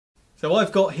So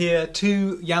I've got here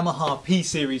two Yamaha P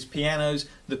series pianos,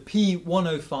 the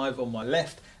P105 on my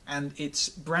left and its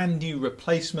brand new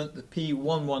replacement, the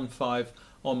P115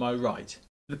 on my right.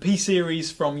 The P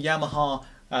series from Yamaha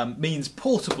means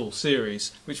portable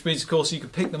series, which means of course you can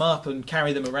pick them up and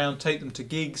carry them around, take them to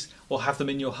gigs or have them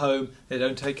in your home. They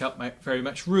don't take up very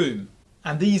much room.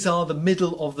 And these are the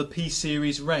middle of the P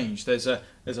series range. There's a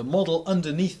model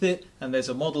underneath it and there's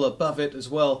a model above it as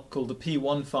well called the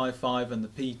P155 and the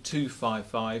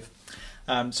P255.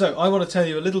 So I want to tell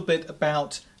you a little bit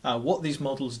about what these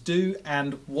models do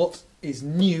and what is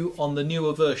new on the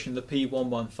newer version, the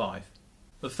P115.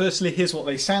 But firstly, here's what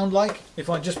they sound like. If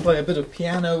I just play a bit of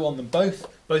piano on them both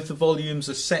the volumes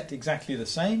are set exactly the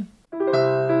same.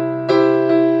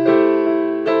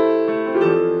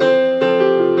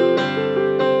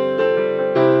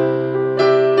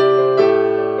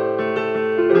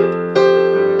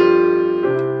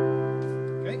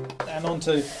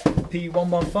 To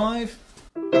P115.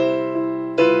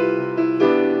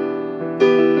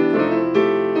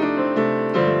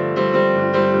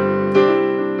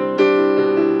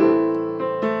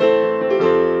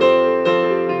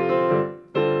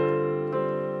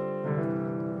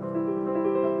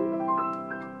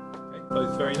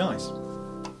 Both very nice.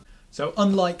 So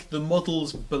unlike the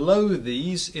models below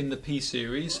these in the P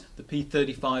series, the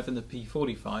P35 and the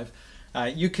P45,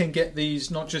 you can get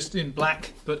these not just in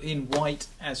black but in white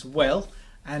as well,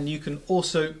 and you can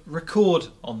also record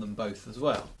on them both as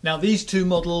well. Now these two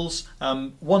models,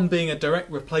 one being a direct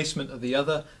replacement of the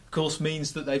other, of course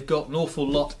means that they've got an awful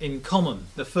lot in common.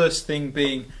 The first thing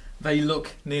being they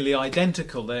look nearly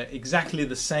identical. They're exactly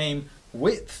the same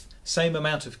width, same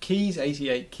amount of keys,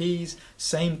 88 keys,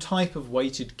 same type of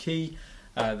weighted key,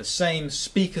 the same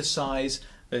speaker size.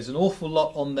 There's an awful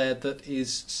lot on there that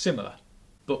is similar.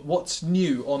 But what's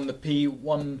new on the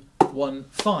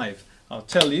P115? I'll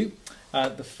tell you.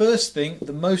 The first thing,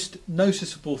 the most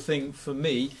noticeable thing for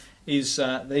me is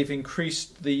they've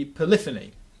increased the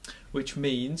polyphony, which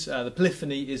means the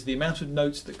polyphony is the amount of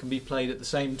notes that can be played at the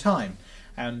same time.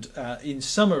 And in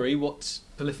summary, what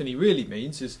polyphony really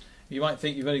means is you might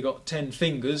think you've only got 10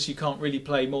 fingers, you can't really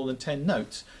play more than 10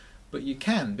 notes. But you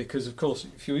can, because of course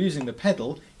if you're using the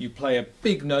pedal, you play a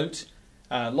big note,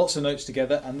 lots of notes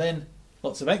together, and then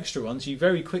lots of extra ones. You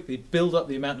very quickly build up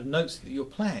the amount of notes that you're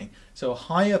playing. So a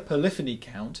higher polyphony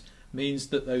count means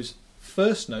that those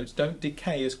first notes don't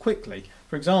decay as quickly.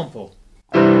 For example,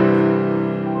 so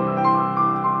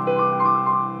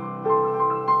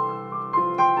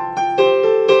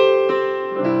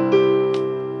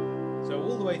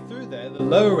all the way through there the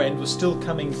lower end was still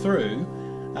coming through,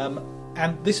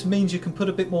 and this means you can put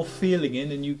a bit more feeling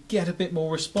in and you get a bit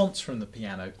more response from the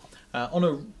piano. On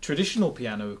a traditional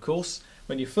piano, of course,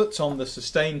 when your foot's on the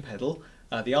sustain pedal,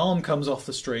 the arm comes off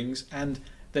the strings and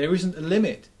there isn't a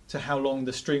limit to how long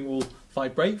the string will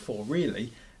vibrate for,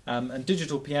 really. And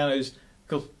digital pianos,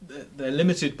 they're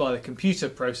limited by the computer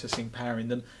processing power in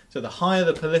them, so the higher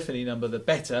the polyphony number, the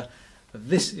better.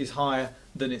 This is higher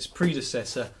than its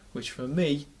predecessor, which for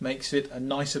me makes it a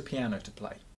nicer piano to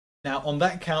play. Now on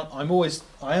that count, I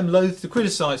am loath to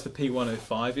criticise the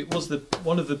P105. It was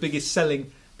one of the biggest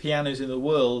selling pianos in the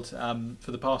world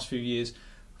for the past few years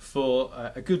for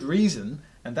a good reason,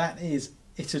 and that is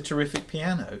it's a terrific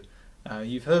piano.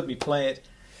 You've heard me play it.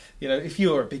 You know, if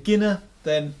you're a beginner,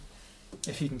 then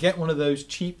if you can get one of those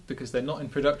cheap because they're not in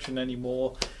production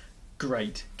anymore,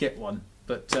 great, get one.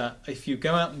 But if you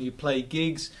go out and you play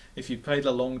gigs, if you've played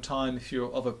a long time, if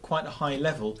you're of quite a high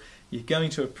level, you're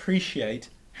going to appreciate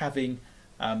having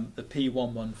the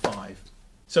P115.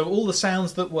 So all the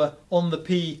sounds that were on the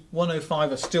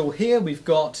P105 are still here. We've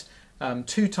got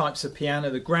two types of piano.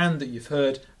 The grand that you've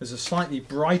heard, there's a slightly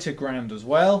brighter grand as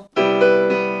well. Which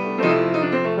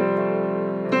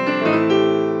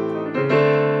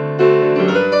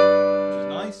is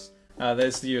nice.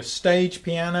 There's your stage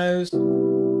pianos.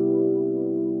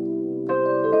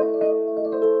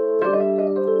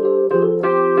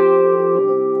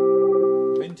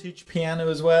 Vintage piano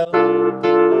as well.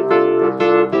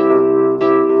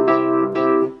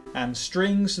 And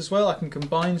strings as well. I can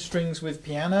combine strings with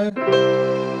piano. A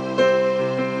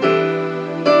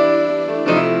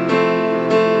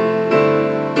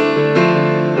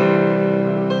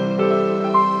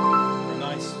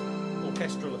nice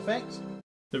orchestral effect.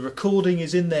 The recording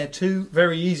is in there too,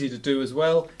 very easy to do as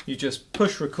well. You just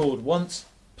push record once,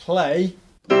 play.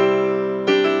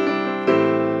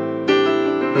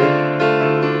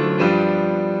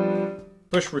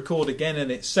 Push record again and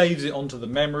it saves it onto the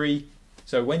memory.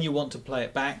 So when you want to play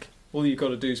it back, all you've got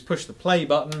to do is push the play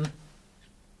button.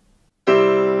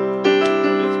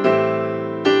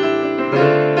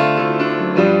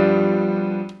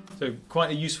 So quite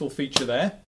a useful feature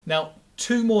there. Now,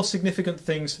 two more significant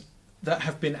things that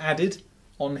have been added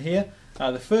on here.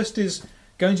 The first is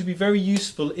going to be very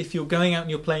useful if you're going out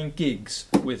and you're playing gigs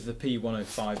with the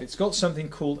P105. It's got something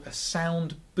called a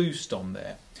sound boost on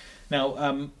there.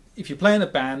 Now, if you're playing a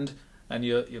band and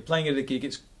you're playing at a gig,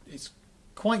 it's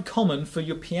quite common for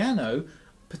your piano,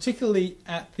 particularly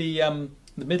at the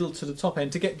middle to the top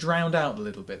end, to get drowned out a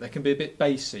little bit. They can be a bit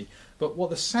bassy. But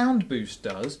what the sound boost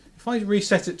does, if I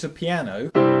reset it to piano,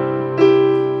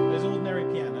 there's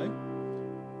ordinary piano.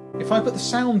 If I put the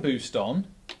sound boost on,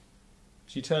 so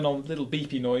you turn on little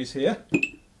beepy noise here,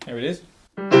 there it is.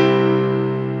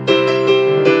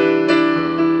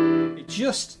 It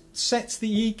just sets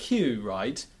the EQ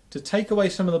right to take away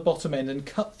some of the bottom end and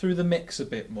cut through the mix a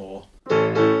bit more.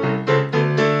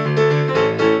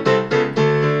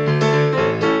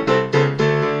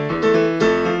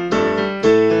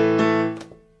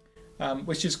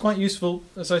 Which is quite useful,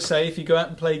 as I say, if you go out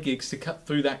and play gigs, to cut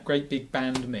through that great big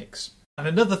band mix. And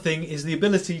another thing is the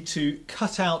ability to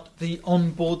cut out the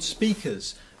onboard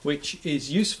speakers, which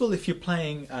is useful if you're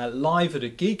playing live at a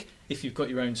gig. If you've got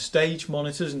your own stage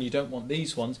monitors and you don't want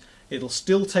these ones, it'll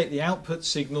still take the output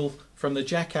signal from the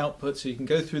jack output so you can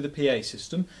go through the PA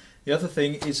system. The other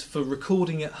thing is for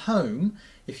recording at home.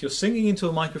 If you're singing into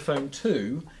a microphone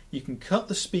too, you can cut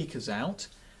the speakers out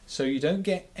so you don't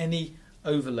get any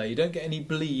overlay, you don't get any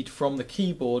bleed from the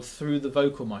keyboard through the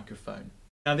vocal microphone.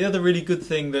 Now, the other really good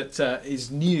thing that is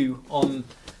new on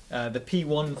the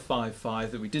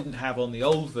P155 that we didn't have on the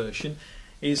old version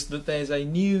is that there's a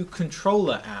new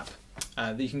controller app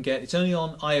that you can get. It's only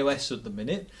on iOS at the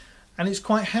minute, and it's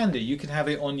quite handy. You can have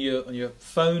it on your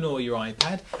phone or your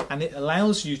iPad, and it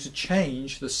allows you to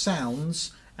change the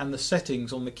sounds and the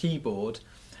settings on the keyboard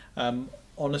on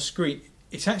a screen.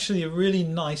 It's actually a really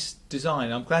nice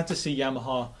design. I'm glad to see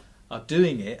Yamaha are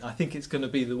doing it. I think it's going to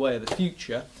be the way of the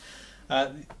future.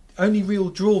 Only real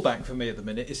drawback for me at the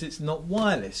minute is it's not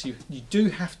wireless. You do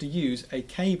have to use a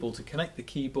cable to connect the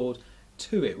keyboard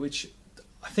to it, which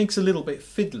I think is a little bit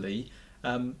fiddly.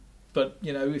 But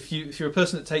you know, if you're a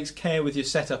person that takes care with your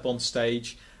setup on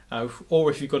stage,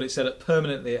 or if you've got it set up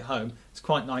permanently at home, it's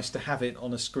quite nice to have it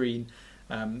on a screen.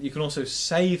 You can also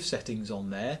save settings on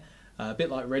there, a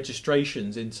bit like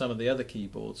registrations in some of the other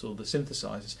keyboards or the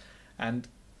synthesizers, and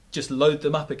just load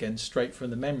them up again straight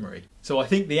from the memory. So I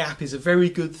think the app is a very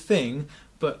good thing,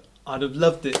 but I'd have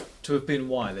loved it to have been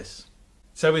wireless.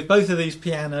 So with both of these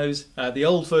pianos, the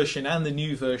old version and the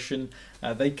new version,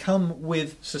 they come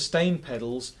with sustain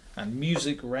pedals and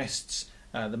music rests,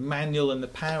 the manual and the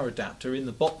power adapter in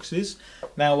the boxes.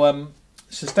 Now,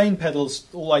 sustain pedals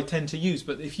all I tend to use,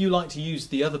 but if you like to use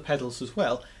the other pedals as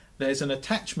well, there's an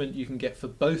attachment you can get for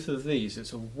both of these.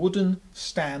 It's a wooden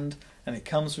stand and it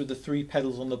comes with the 3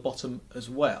 pedals on the bottom as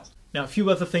well. Now, a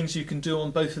few other things you can do on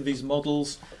both of these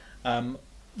models.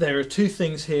 There are 2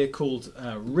 things here called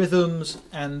rhythms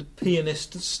and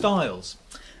pianist styles,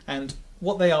 and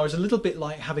what they are is a little bit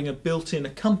like having a built-in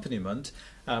accompaniment.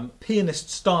 Pianist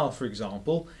style, for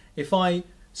example, if I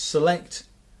select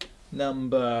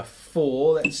number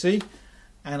 4, let's see,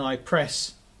 and I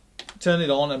turn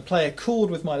it on and play a chord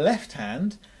with my left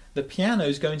hand, the piano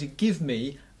is going to give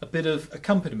me a bit of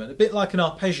accompaniment, a bit like an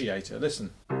arpeggiator.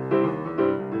 Listen. Now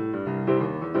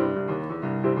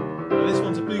this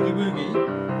one's a boogie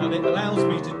woogie, and it allows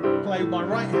me to play with my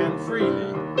right hand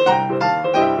freely.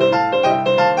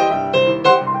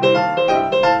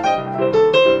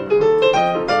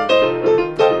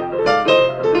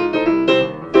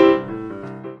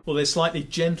 Well, there's slightly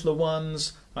gentler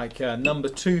ones, like number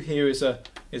 2 here is a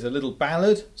little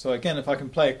ballad. So again, if I can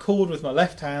play a chord with my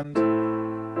left hand,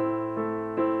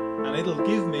 and it'll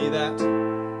give me that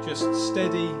just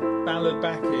steady ballad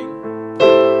backing,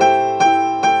 and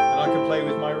I can play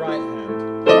with my right hand.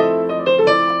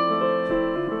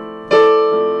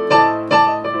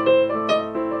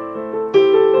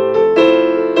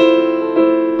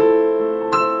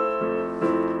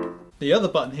 The other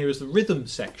button here is the rhythm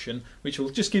section, which will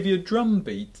just give you a drum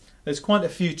beat. There's quite a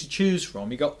few to choose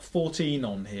from. You've got 14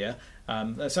 on here.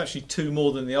 That's actually 2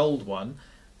 more than the old one.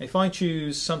 If I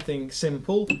choose something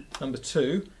simple, number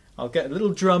 2, I'll get a little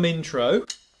drum intro, and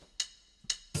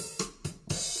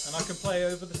I can play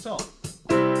over the top.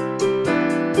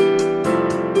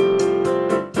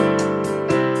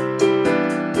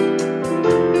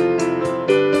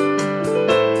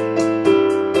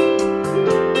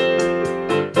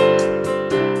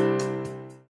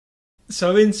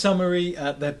 So in summary,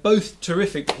 they're both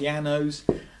terrific pianos.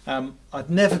 I'd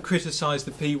never criticise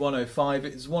the P105.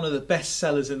 It's one of the best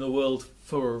sellers in the world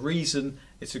for a reason.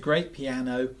 It's a great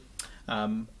piano,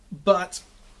 but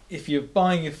if you're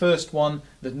buying your first one,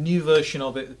 the new version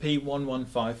of it, the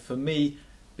P115, for me,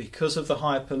 because of the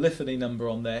higher polyphony number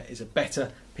on there, is a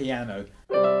better piano.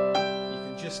 You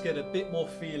can just get a bit more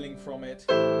feeling from it.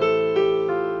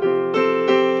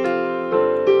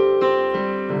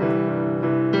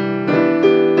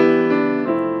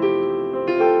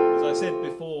 As I said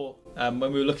before,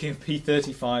 when we were looking at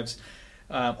P35s,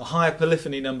 a higher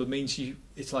polyphony number means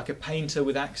it's like a painter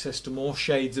with access to more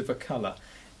shades of a colour.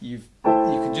 You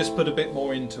can just put a bit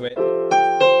more into it. And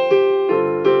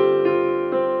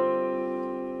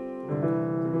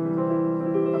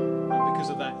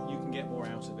because of that, you can get more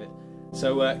out of it.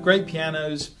 So great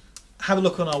pianos. Have a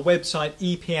look on our website,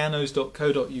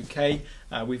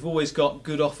 epianos.co.uk. We've always got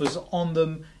good offers on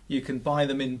them. You can buy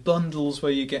them in bundles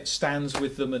where you get stands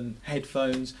with them and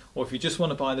headphones, or if you just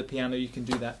want to buy the piano, you can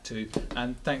do that too.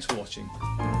 And thanks for watching.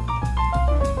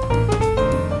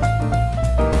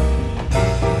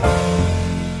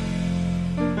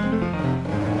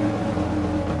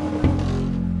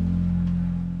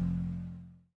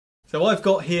 So I've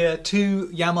got here two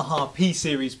Yamaha P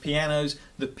series pianos,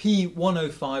 the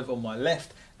P105 on my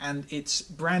left and its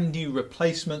brand new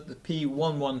replacement, the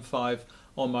P115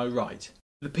 on my right.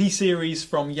 The P series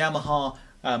from Yamaha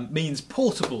means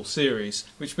portable series,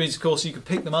 which means of course you can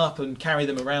pick them up and carry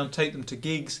them around, take them to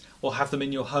gigs or have them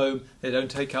in your home. They don't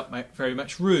take up very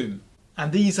much room.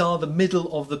 And these are the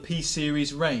middle of the P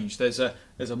series range. There's a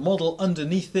model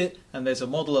underneath it and there's a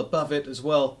model above it as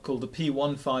well called the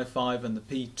P155 and the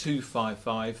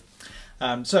P255.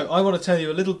 So I want to tell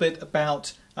you a little bit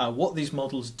about what these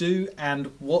models do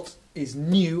and what is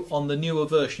new on the newer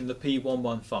version, the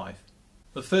P115.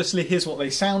 But firstly, here's what they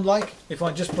sound like. If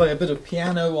I just play a bit of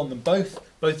piano on them both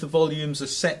the volumes are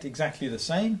set exactly the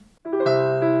same.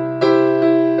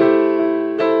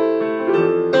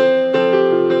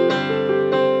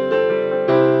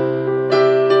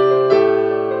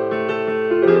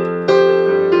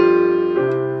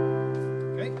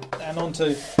 Okay, and on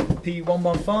to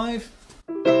P115.